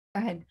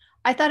Go ahead.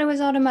 I thought it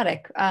was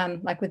automatic,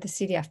 like with the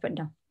CDF, but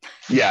no.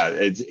 Yeah,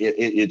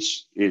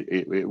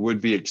 it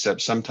would be,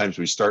 except sometimes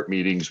we start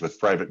meetings with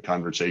private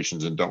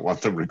conversations and don't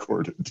want them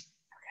recorded.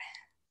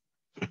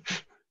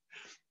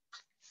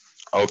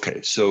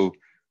 Okay, so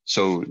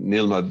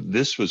Nilma,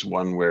 this was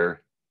one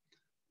where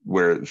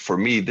for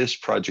me, this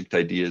project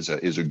idea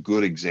is a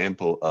good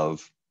example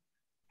of,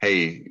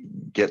 hey,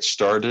 get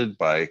started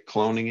by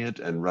cloning it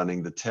and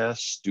running the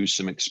tests, do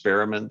some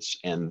experiments,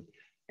 and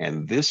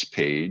this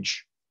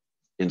page,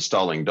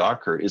 installing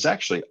Docker, is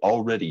actually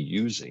already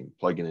using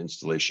Plugin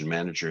Installation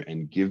Manager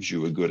and gives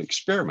you a good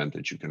experiment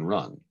that you can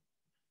run.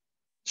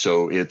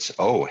 So it's,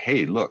 oh,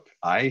 hey, look,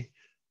 I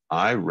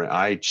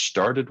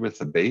started with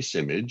the base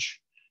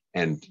image,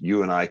 and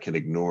you and I can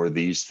ignore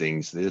these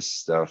things. This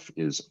stuff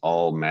is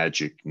all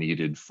magic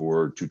needed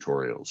for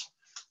tutorials.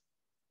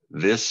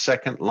 This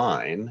second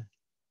line,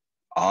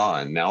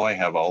 and now I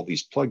have all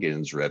these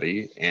plugins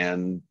ready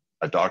and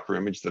a Docker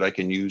image that I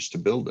can use to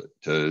build it,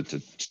 to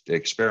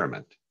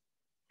experiment.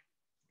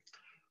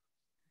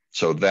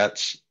 So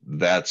that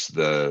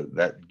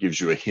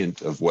gives you a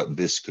hint of what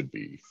this could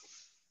be.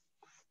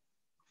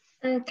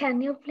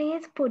 Can you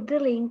please put the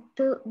link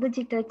to the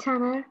Jitter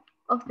channel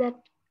of that?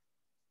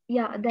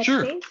 Yeah, that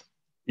sure. page.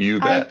 You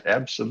bet,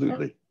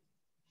 absolutely.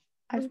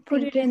 I've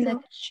put it in the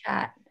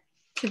chat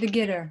to the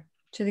Gitter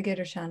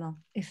channel.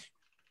 If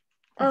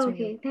that's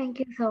okay, thank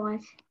you so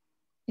much.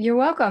 You're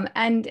welcome,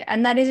 and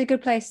that is a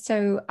good place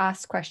to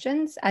ask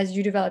questions as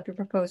you develop your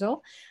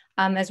proposal,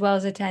 as well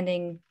as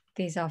attending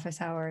these office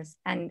hours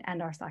and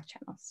our Slack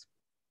channels.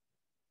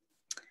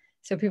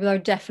 So people are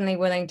definitely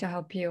willing to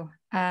help you.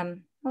 Oh,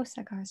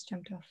 Sakar has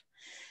jumped off.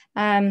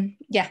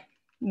 Yeah,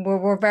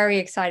 we're very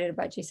excited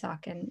about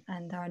GSoC,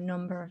 and there are a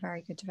number of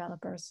very good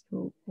developers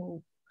who are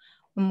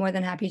more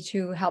than happy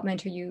to help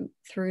mentor you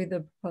through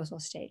the proposal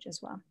stage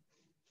as well.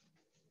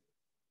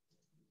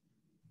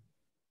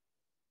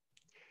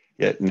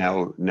 Yeah.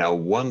 Now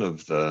one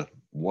of the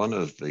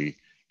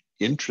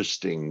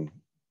interesting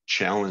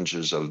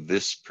challenges of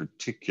this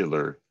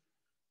particular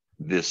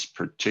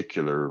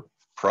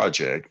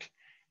project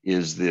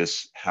is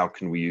this: how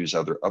can we use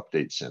other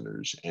update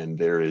centers? And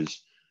there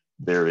is,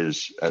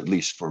 at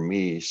least for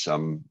me,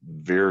 some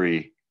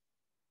very,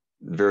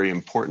 very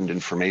important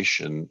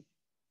information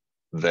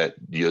that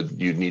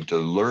you need to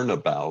learn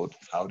about.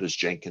 How does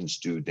Jenkins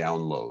do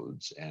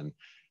downloads, and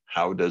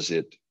how does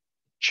it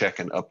check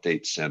an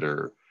update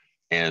center,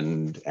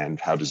 and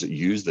how does it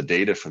use the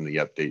data from the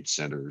update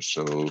center?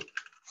 So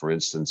for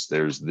instance,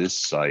 there's this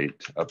site,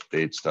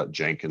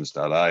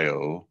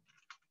 updates.jenkins.io,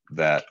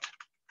 that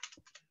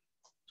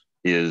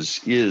is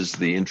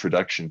the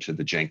introduction to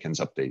the Jenkins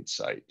update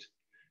site.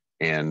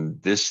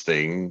 And this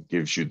thing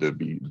gives you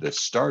the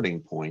starting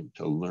point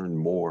to learn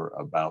more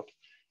about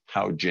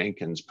how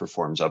Jenkins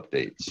performs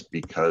updates,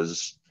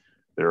 because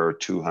there are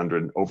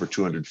over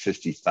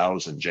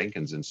 250,000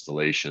 Jenkins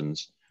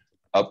installations.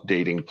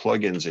 Updating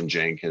plugins in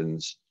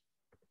Jenkins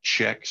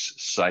checks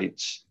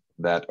sites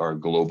that are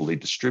globally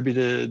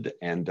distributed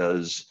and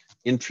does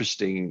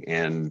interesting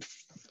and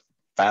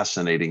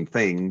fascinating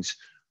things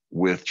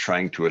with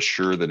trying to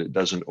assure that it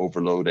doesn't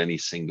overload any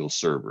single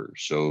server.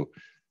 So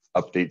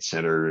Update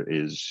Center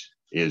is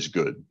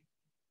good.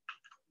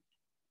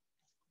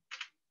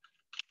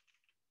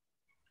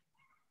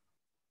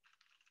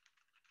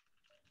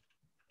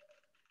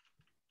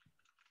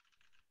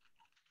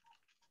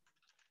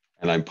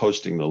 And I'm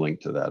posting the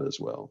link to that as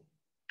well.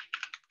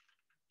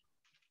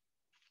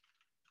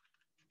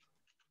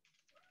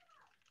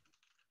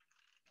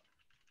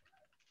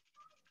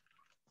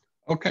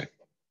 Okay.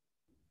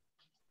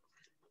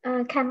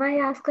 Can I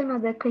ask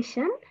another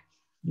question?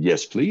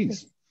 Yes,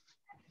 please.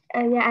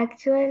 Yeah,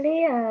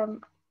 actually,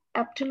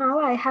 up to now,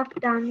 what I have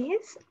done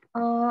is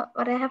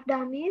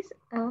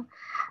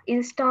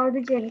install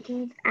the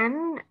Jenkins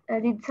and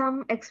did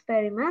some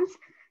experiments.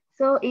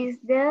 So is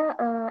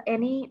there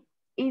any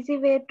easy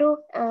way to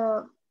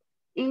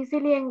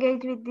easily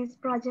engage with this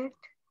project?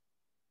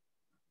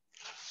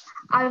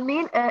 I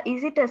mean,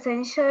 is it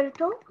essential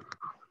to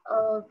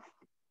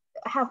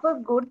have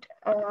a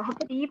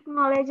deep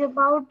knowledge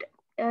about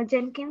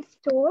Jenkins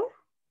tool?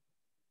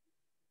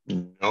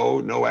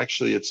 No,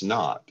 actually it's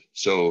not.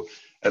 So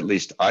at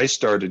least I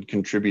started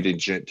contributing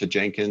to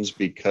Jenkins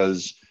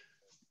because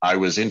I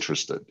was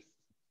interested,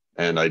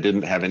 and I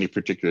didn't have any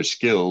particular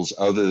skills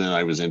other than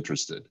I was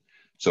interested.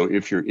 So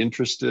if you're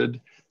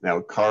interested,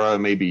 now Kara,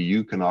 maybe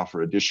you can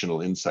offer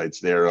additional insights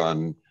there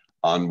on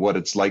what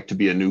it's like to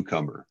be a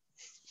newcomer.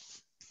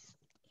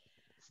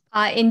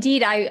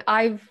 Indeed,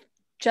 I've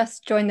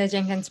just joined the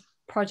Jenkins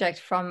project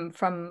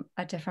from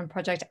a different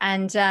project,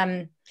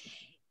 and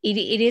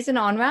it is an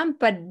on-ramp,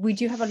 but we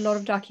do have a lot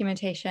of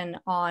documentation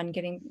on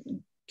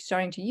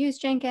starting to use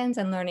Jenkins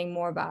and learning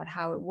more about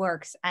how it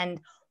works. And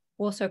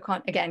also,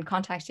 again,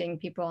 contacting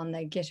people on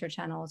the Gitter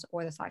channels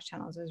or the Slack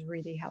channels is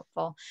really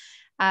helpful.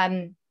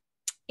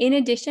 In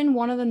addition,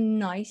 one of the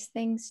nice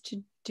things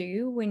to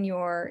do when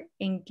you're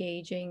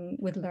engaging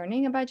with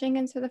learning about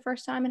Jenkins for the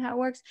first time and how it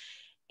works,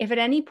 if at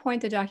any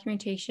point the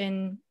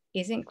documentation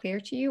isn't clear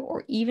to you,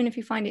 or even if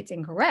you find it's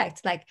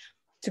incorrect, like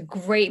it's a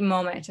great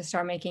moment to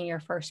start making your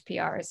first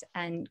PRs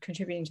and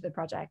contributing to the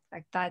project.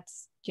 Like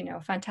that's, you know,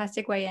 a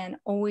fantastic way in,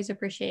 always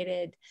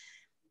appreciated.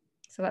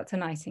 So that's a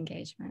nice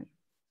engagement.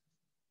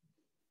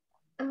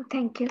 Oh,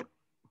 thank you.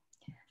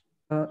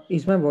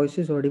 Is my voice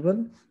is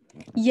audible?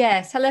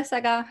 Yes. Hello,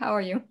 Saga. How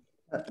are you?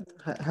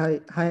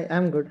 Hi,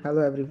 I'm good.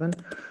 Hello, everyone.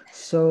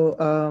 So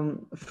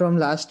from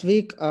last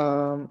week,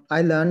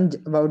 I learned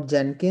about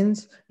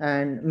Jenkins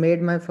and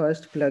made my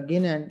first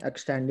plugin and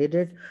extended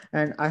it.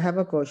 And I have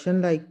a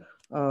question like,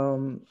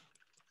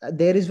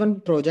 there is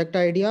one project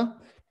idea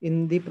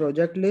in the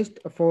project list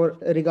for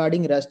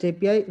regarding REST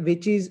API,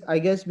 which is, I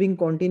guess, being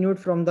continued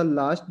from the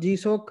last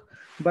GSoC.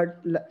 But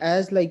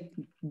as like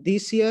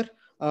this year,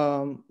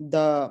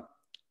 the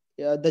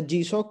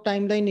GSoC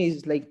timeline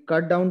is like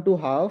cut down to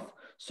half.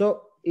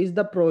 So is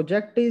the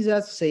project is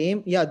as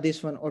same? Yeah,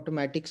 this one,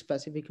 automatic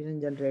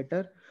specification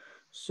generator.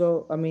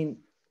 So I mean,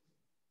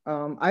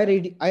 I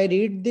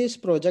read this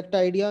project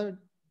idea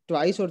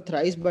twice or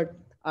thrice, but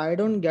I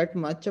don't get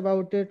much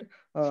about it.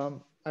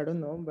 I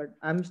don't know, but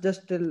I'm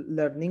just still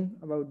learning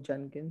about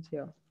Jenkins.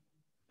 Yeah,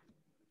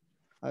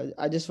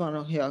 I just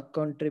want to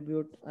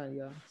contribute.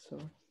 Yeah, so.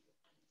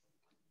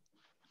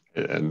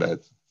 And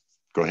that,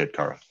 go ahead,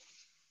 Kara.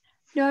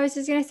 No, I was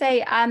just going to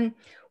say,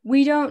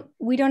 we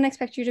don't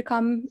expect you to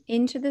come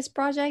into this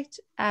project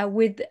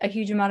with a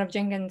huge amount of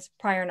Jenkins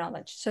prior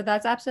knowledge. So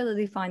that's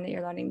absolutely fine that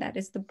you're learning. That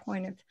is the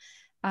point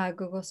of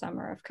Google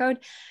Summer of Code.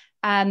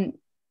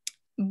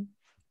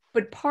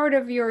 But part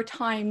of your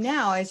time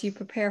now, as you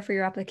prepare for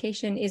your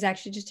application, is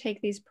actually to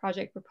take these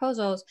project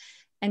proposals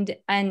and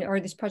or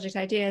these project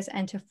ideas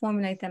and to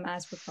formulate them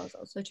as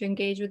proposals. So to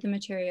engage with the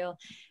material,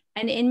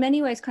 and in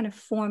many ways, kind of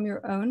form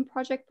your own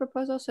project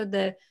proposal. So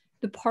the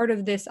part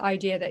of this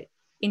idea that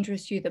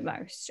interests you the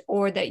most,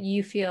 or that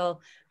you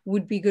feel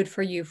would be good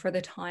for you for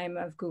the time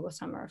of Google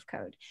Summer of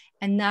Code.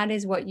 And that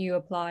is what you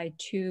apply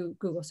to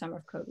Google Summer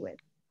of Code with,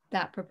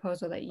 that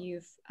proposal that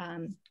you've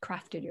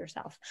crafted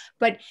yourself.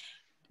 But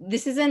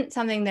this isn't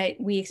something that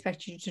we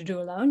expect you to do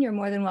alone. You're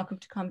more than welcome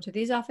to come to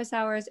these office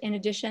hours. In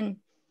addition,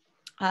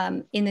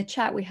 in the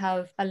chat, we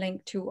have a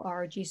link to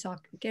our GSoC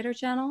Gitter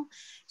channel.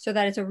 So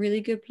that is a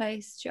really good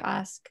place to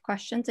ask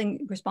questions,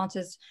 and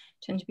responses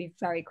tend to be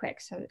very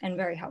quick and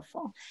very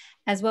helpful.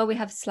 As well, we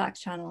have Slack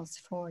channels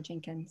for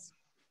Jenkins,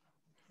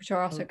 which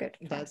are also good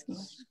for asking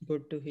questions.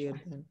 Good to hear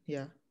then,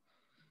 yeah.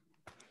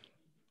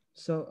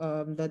 So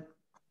that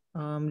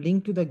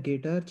link to the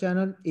Gitter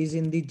channel is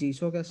in the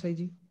GSoC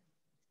SIG?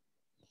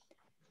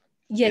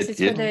 Yes, it's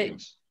for the...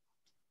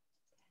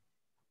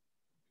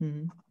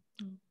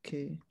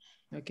 Okay.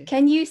 Okay.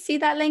 Can you see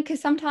that link?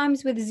 Because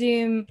sometimes with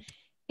Zoom,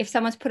 if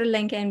someone's put a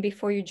link in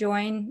before you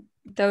join,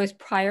 those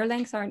prior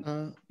links aren't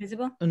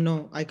visible?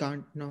 No, I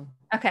can't, no.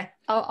 Okay,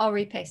 I'll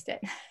repaste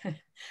it.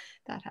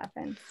 That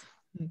happens.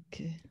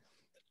 Okay.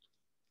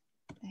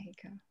 There you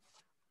go.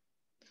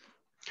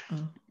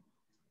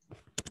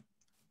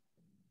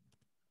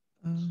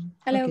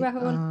 Hello, okay.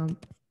 Rahul.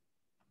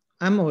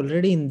 I'm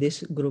already in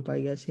this group,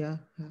 I guess, yeah.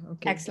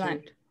 Okay.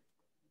 Excellent. Great.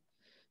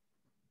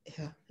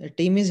 Yeah, the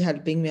team is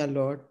helping me a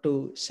lot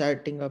to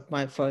setting up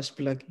my first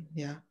plugin.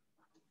 Yeah.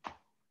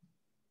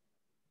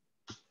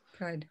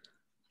 Good.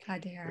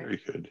 Glad to hear it.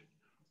 Very good.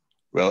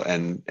 Well,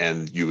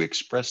 and you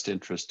expressed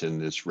interest in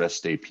this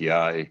REST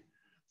API.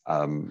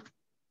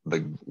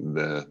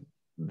 The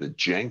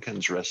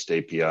Jenkins REST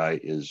API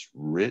is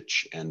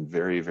rich and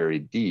very, very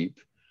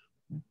deep,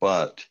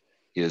 but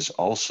is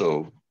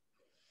also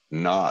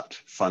not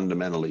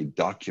fundamentally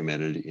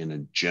documented in a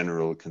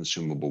general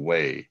consumable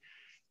way.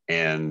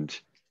 And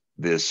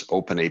this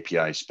open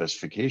API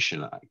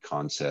specification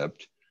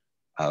concept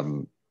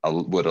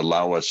would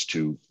allow us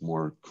to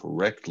more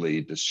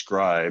correctly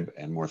describe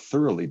and more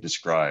thoroughly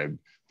describe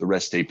the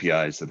REST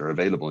APIs that are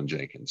available in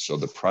Jenkins. So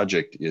the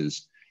project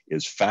is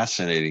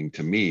fascinating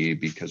to me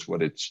because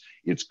what its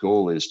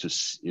goal is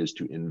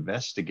to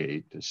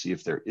investigate to see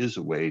if there is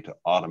a way to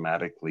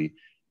automatically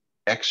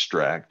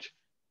extract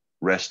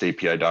REST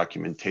API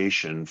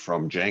documentation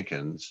from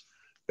Jenkins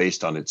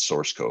based on its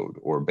source code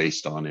or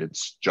based on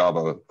its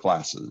Java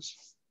classes.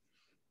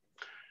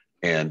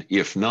 And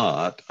if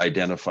not,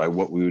 identify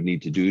what we would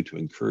need to do to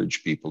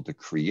encourage people to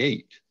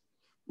create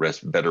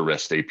better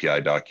REST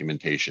API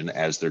documentation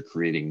as they're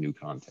creating new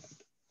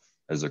content,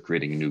 as they're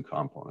creating new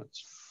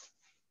components.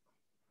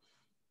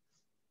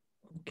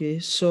 Okay,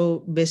 so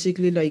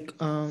basically like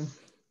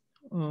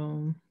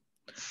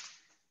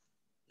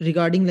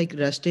regarding like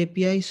REST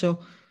API, so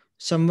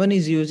someone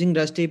is using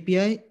REST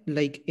API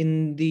like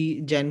in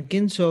the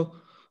Jenkins. So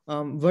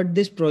what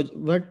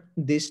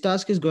this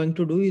task is going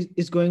to do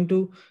is going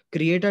to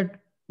create a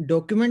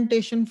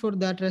documentation for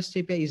that REST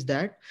API. Is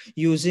that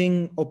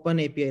using Open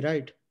API,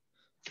 right?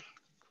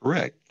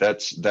 Correct.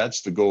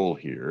 That's the goal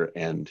here.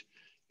 And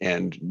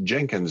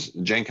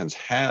Jenkins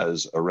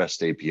has a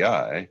REST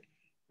API,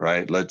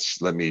 right?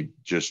 Let me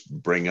just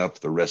bring up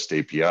the REST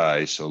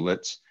API. So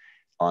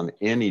on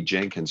any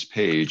Jenkins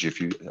page,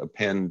 if you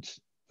append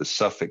the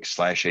suffix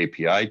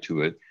 /API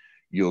to it,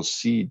 you'll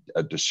see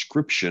a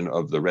description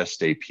of the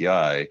REST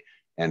API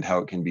and how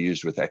it can be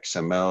used with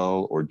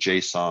XML or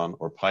JSON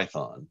or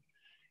Python.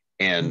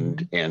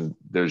 And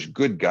there's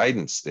good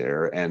guidance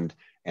there, and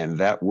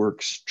that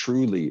works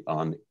truly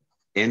on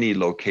any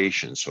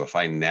location. So if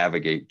I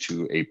navigate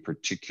to a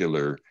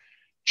particular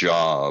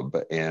job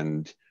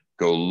and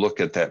go look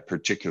at that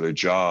particular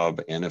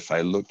job, and if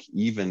I look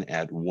even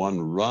at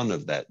one run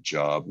of that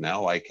job,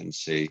 now I can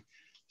say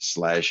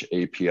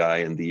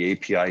 /API, and the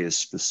API is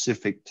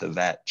specific to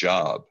that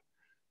job.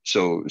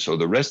 So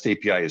the REST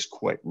API is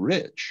quite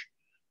rich,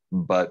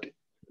 but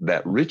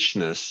that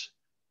richness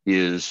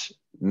is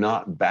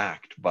not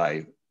backed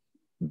by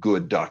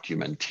good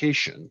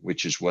documentation,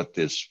 which is what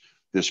this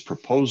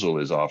proposal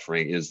is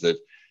offering, is that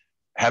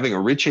having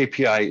a rich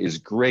API is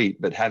great,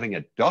 but having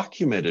a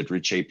documented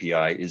rich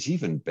API is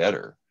even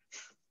better.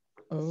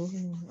 Oh,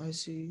 I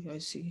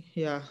see.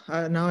 Yeah,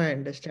 now I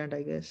understand,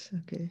 I guess.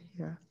 Okay,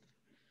 yeah.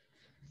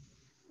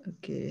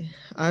 Okay,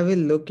 I will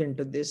look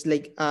into this.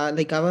 Like I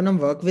want to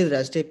work with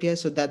REST API,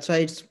 so that's why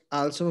it's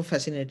also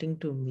fascinating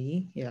to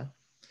me. Yeah.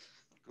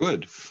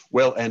 Good.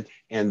 Well,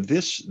 and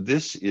this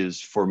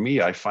is, for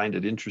me, I find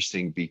it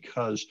interesting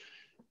because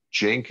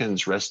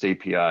Jenkins REST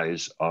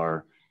APIs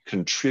are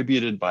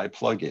contributed by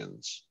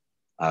plugins,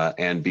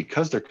 and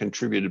because they're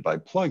contributed by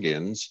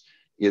plugins,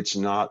 it's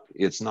not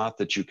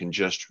that you can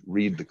just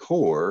read the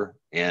core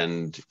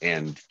and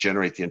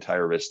generate the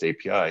entire REST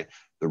API.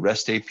 The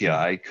REST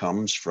API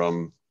comes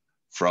from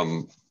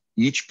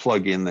each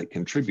plugin that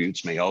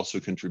contributes may also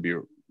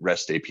contribute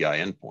REST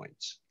API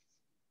endpoints.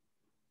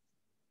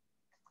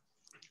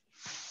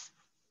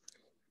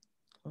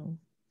 Oh.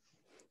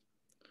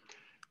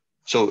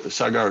 So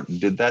Sagar,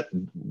 do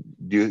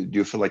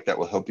you feel like that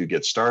will help you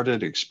get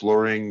started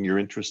exploring your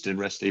interest in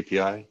REST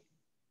API?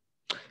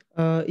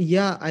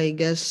 Yeah, I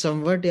guess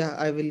somewhat. Yeah,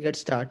 I will get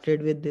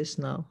started with this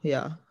now.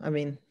 Yeah, I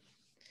mean,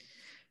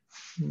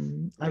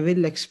 I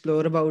will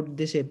explore about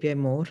this API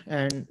more,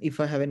 and if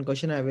I have any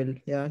question, I will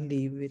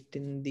leave it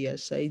in the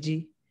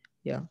SIG.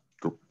 Yeah.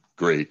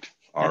 Great.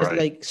 All As right.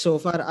 like so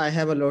far, I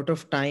have a lot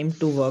of time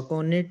to work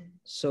on it,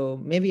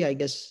 so maybe I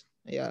guess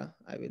I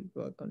will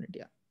work on it.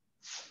 Yeah.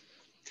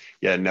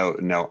 Yeah.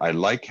 Now I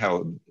like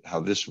how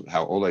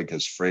Oleg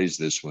has phrased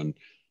this one.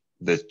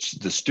 That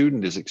the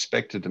student is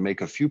expected to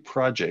make a few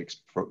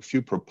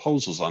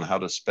proposals on how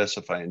to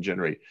specify and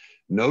generate.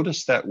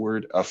 Notice that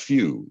word "a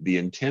few." The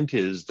intent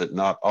is that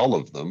not all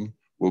of them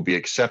will be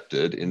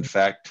accepted. In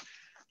fact,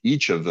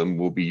 each of them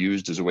will be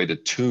used as a way to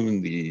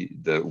tune the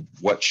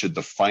what should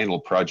the final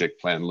project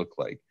plan look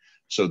like.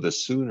 So the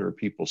sooner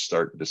people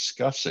start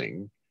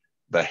discussing,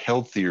 the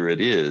healthier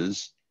it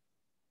is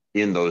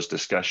in those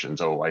discussions.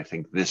 Oh, I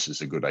think this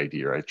is a good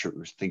idea. I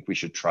think we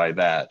should try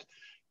that.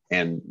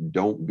 And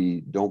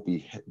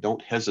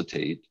don't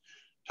hesitate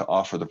to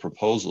offer the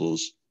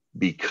proposals,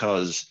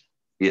 because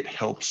it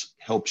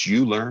helps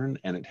you learn,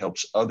 and it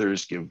helps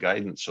others give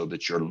guidance so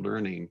that your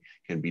learning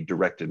can be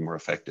directed more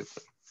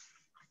effectively.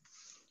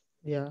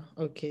 Yeah.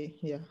 Okay.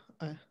 Yeah.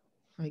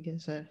 I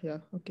guess.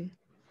 Okay.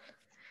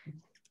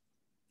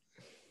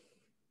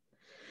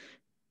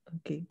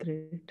 Okay.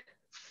 Great.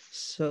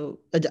 So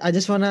I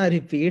just want to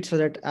repeat so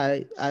that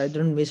I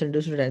don't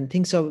misunderstood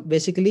anything. So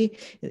basically,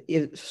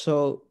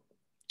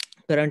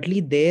 currently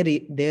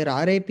there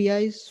are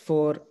APIs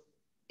for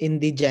in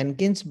the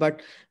Jenkins,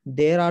 but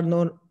there are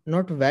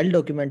not well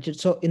documented.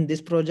 So in this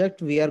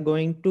project, we are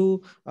going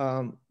to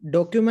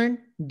document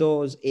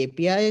those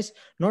APIs,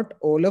 not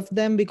all of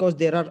them, because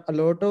there are a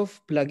lot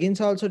of plugins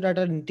also that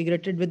are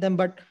integrated with them,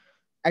 but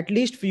at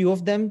least few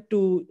of them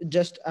to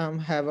just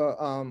have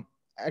a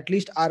at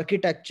least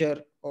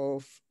architecture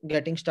of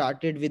getting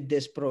started with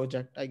this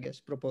project, I guess,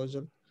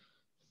 proposal.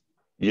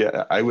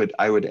 Yeah, I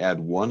would add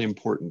one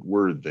important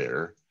word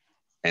there,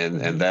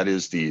 and that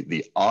is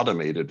the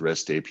automated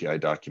REST API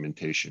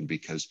documentation,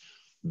 because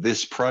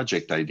this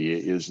project idea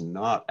is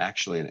not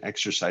actually an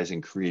exercise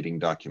in creating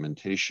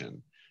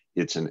documentation.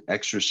 It's an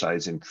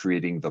exercise in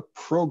creating the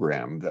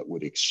program that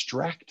would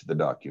extract the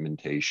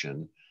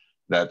documentation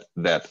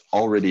that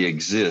already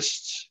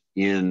exists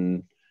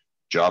in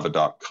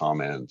Java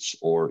comments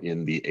or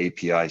in the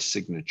API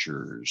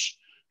signatures.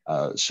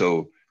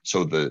 So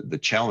the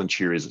challenge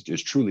here is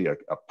truly a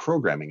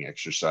programming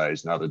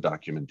exercise, not a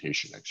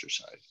documentation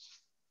exercise.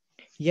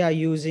 Yeah,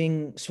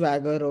 using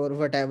Swagger or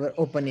whatever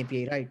open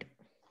API, right?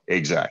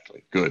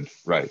 Exactly. Good.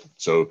 Right.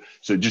 So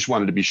just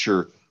wanted to be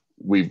sure.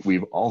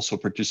 We've also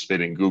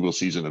participated in Google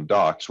Season of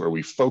Docs, where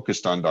we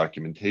focused on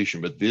documentation,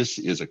 but this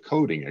is a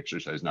coding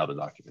exercise, not a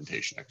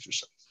documentation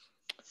exercise.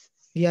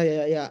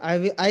 Yeah.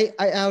 I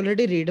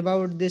already read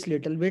about this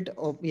little bit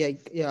of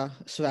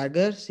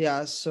Swaggers.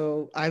 Yeah,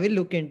 so I will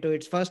look into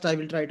it. First, I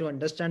will try to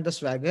understand the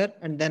Swagger,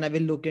 and then I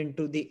will look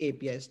into the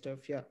API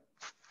stuff. Yeah.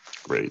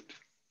 Great.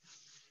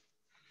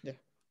 Yeah.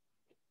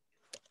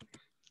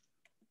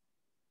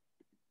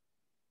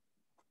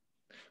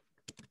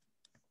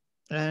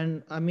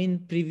 And I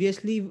mean,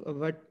 previously,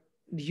 what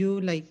you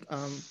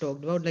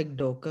talked about, like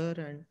Docker,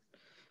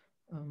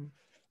 and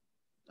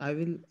I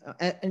will.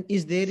 And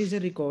is there a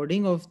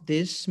recording of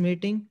this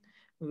meeting?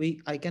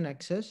 I can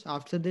access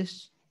after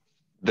this?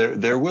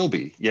 There will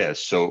be, yes.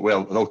 So,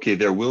 well, okay,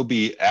 there will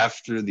be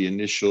after the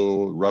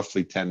initial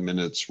roughly 10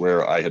 minutes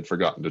where I had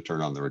forgotten to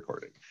turn on the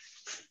recording.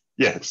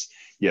 Yes,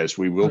 yes,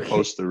 we will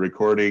post the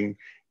recording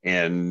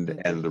and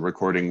the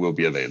recording will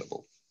be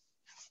available.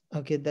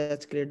 Okay,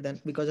 that's great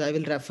then, because I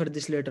will refer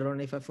this later on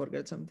if I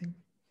forget something.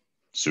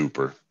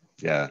 Super,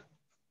 yeah.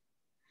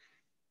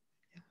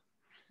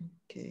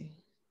 Okay.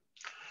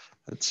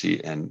 Let's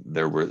see, and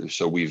there were,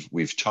 so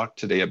we've talked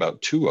today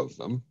about two of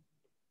them.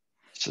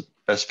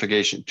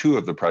 Specification, two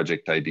of the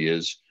project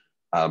ideas.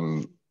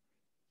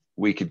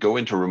 We could go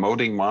into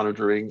remoting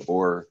monitoring,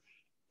 or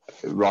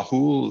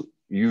Rahul,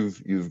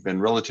 you've been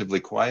relatively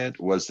quiet.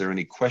 Was there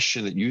any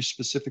question that you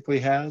specifically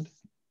had?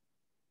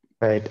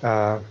 Right.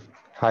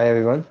 Hi,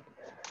 everyone.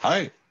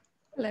 Hi.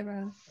 Hello,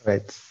 Rahul.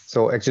 Right.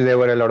 So actually, there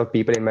were a lot of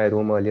people in my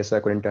room earlier, so I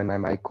couldn't turn my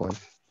mic on.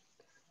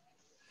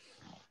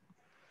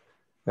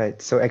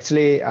 Right. So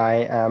actually,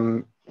 I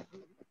am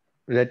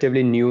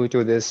relatively new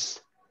to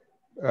this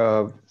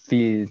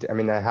field. I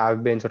mean, I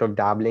have been sort of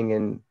dabbling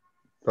in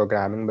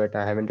programming, but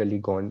I haven't really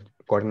gotten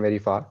very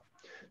far.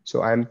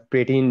 So I'm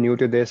pretty new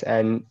to this,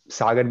 and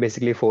Sagar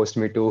basically forced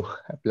me to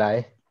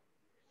apply.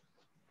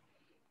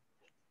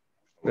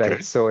 Okay.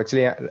 Right. So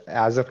actually,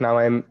 as of now,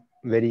 I'm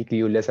very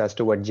clueless as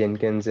to what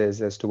Jenkins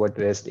is, as to what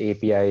REST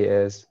API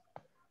is.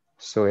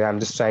 So yeah, I'm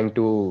just trying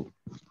to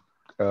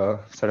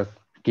sort of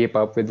keep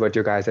up with what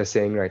you guys are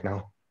saying right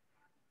now.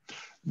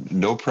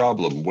 No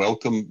problem.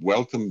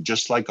 Welcome.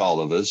 Just like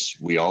all of us,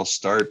 we all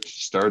start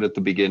at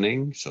the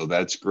beginning. So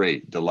that's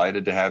great.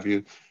 Delighted to have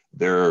you.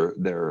 There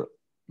are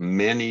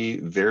many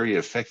very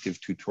effective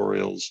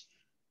tutorials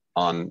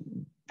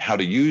on how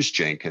to use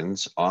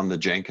Jenkins on the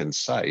Jenkins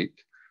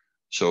site.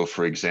 So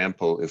for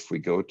example, if we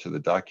go to the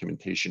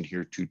documentation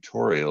here,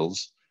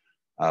 tutorials,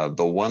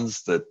 the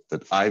ones that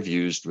I've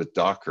used with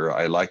Docker,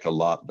 I like a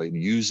lot, but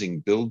using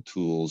build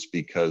tools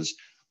because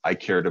I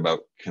cared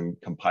about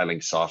compiling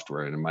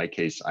software. And in my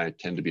case, I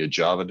tend to be a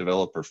Java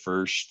developer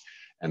first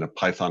and a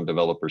Python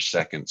developer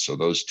second. So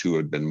those two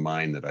have been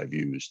mine that I've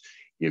used.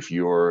 If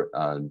you're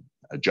a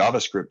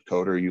JavaScript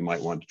coder, you might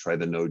want to try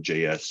the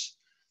Node.js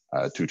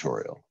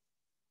tutorial.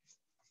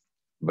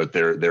 But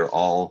they're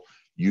all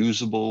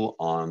usable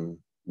on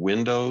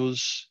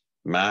Windows,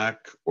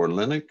 Mac, or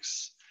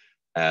Linux.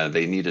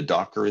 They need a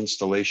Docker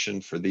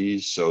installation for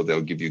these, so they'll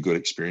give you good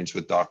experience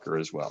with Docker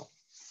as well.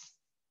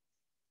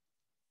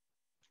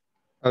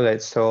 All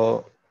right.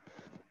 So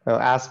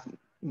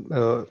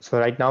so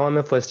right now I'm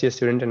a first year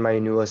student in my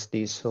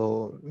university.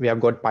 So we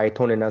have got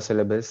Python in our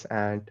syllabus,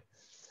 and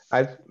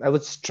I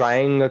was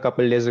trying a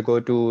couple days ago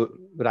to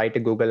write a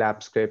Google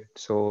app script.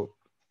 So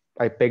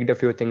I picked a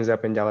few things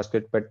up in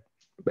JavaScript, but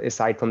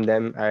aside from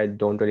them, I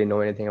don't really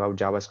know anything about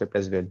JavaScript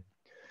as well.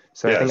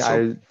 So yeah, I think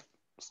I'll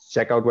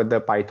check out what the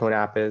Python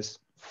app is.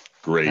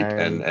 Great,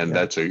 and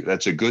yeah.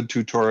 that's a good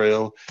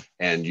tutorial,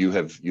 and you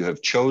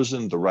have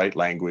chosen the right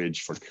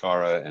language for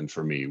Kara and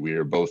for me. We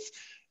are both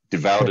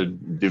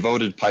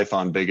devoted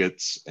Python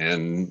bigots,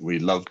 and we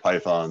love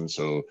Python,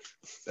 so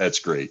that's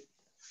great.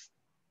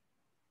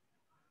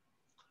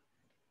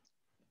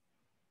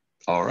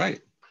 All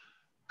right,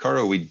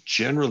 Kara, we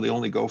generally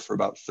only go for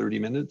about 30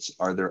 minutes.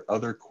 Are there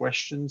other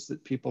questions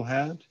that people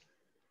had?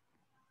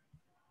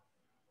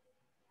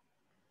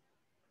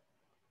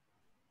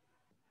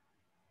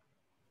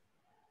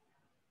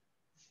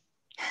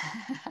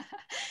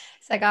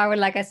 Sagar would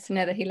like us to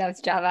know that he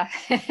loves Java.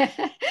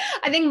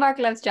 I think Mark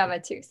loves Java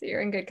too, so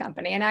you're in good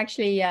company. And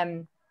actually,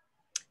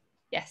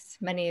 yes,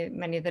 many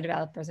of the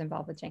developers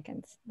involved with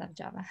Jenkins love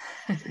Java.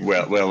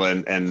 well,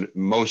 and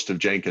most of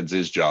Jenkins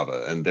is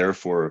Java, and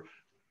therefore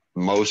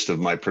most of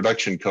my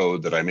production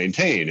code that I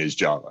maintain is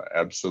Java.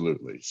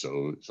 Absolutely.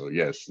 So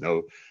yes,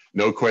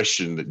 no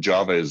question that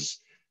Java is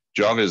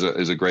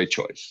a great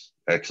choice.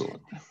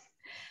 Excellent.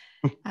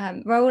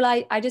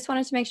 Rahul, I just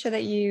wanted to make sure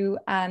that you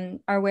are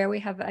aware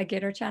we have a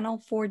Gitter channel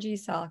for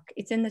GSoC.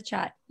 It's in the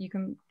chat. You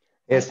can.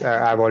 Yes,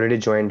 I've already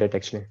joined it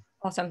actually.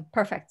 Awesome.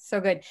 Perfect. So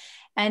good.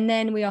 And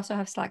then we also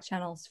have Slack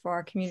channels for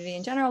our community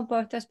in general.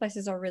 Both those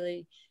places are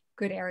really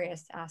good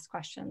areas to ask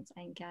questions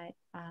and get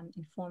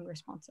informed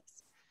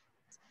responses.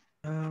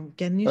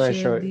 Can you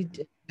share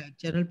the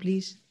channel,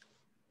 please?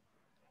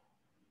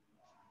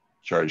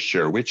 Sorry,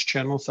 share which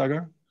channel,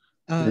 Sagar?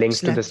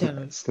 Links Slack to the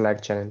channel.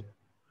 Slack channel.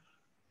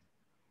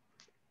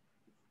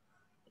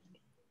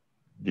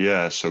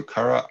 Yeah, so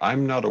Kara,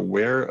 I'm not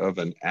aware of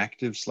an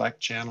active Slack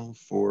channel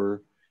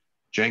for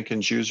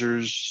Jenkins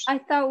users. I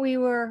thought we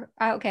were,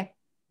 okay,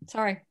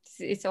 sorry,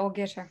 it's all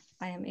Gitter.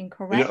 I am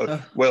incorrect.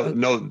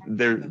 No,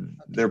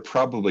 there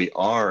probably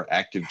are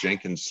active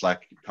Jenkins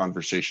Slack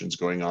conversations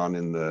going on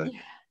in the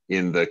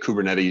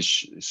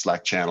Kubernetes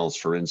Slack channels,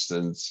 for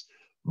instance,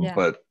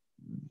 but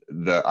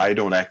I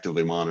don't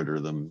actively monitor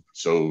them.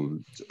 So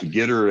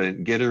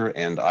Gitter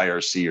and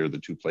IRC are the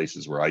two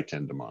places where I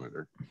tend to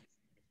monitor.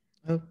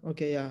 Oh,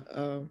 okay, yeah,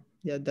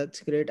 yeah, that's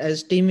great.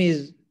 As team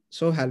is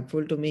so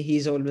helpful to me.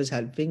 He's always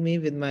helping me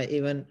with my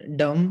even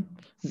dumb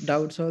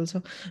doubts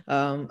also.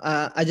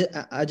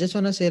 I just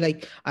want to say,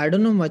 like, I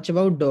don't know much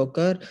about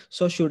Docker.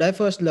 So should I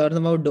first learn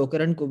about Docker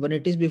and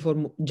Kubernetes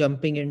before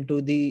jumping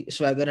into the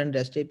Swagger and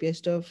REST API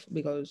stuff?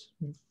 Because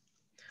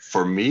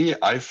for me,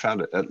 I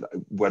found it,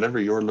 whatever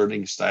your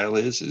learning style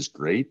is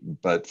great.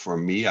 But for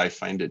me, I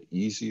find it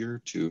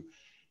easier to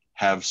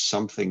have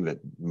something that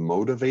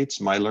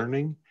motivates my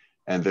learning.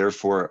 And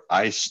therefore,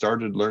 I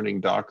started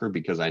learning Docker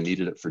because I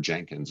needed it for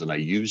Jenkins, and I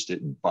used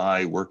it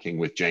by working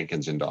with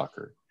Jenkins in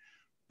Docker.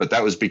 But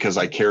that was because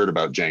I cared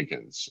about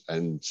Jenkins.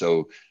 And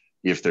so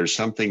if there's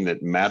something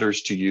that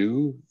matters to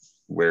you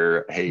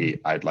where, hey,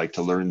 I'd like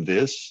to learn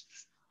this,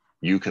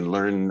 you can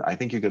learn, I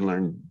think you can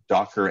learn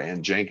Docker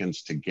and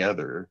Jenkins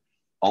together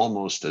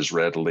almost as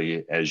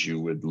readily as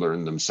you would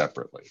learn them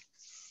separately.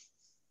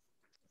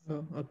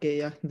 oh, okay,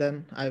 yeah,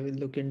 then I will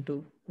look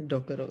into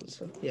Docker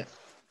also. Yeah.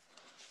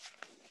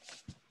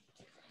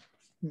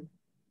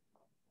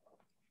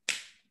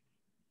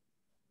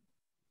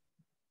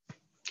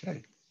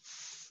 Okay.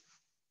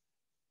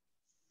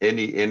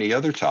 Any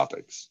other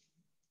topics?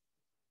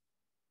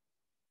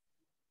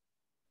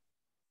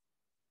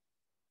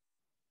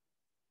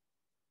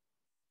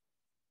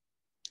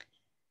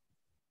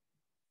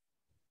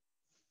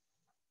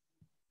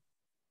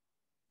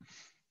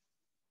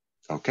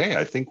 Okay,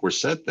 I think we're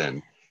set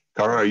then.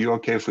 Cara, are you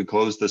okay if we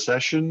close the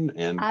session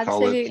and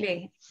call it?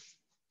 Absolutely.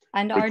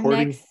 And our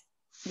recording? next,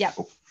 yeah,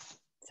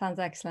 sounds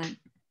excellent.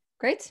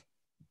 Great.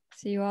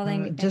 See you all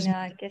in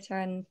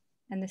GitHub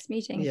and this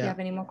meeting if you have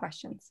any more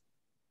questions.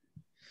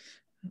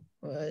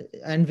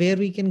 And where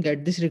we can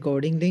get this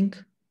recording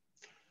link?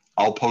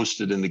 I'll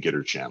post it in the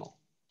Gitter channel.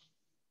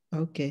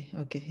 Okay.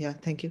 Okay. Yeah.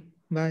 Thank you.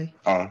 Bye.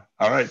 All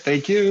right.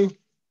 Thank you.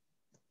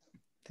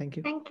 Thank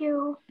you. Thank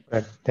you.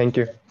 Right. Thank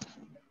you.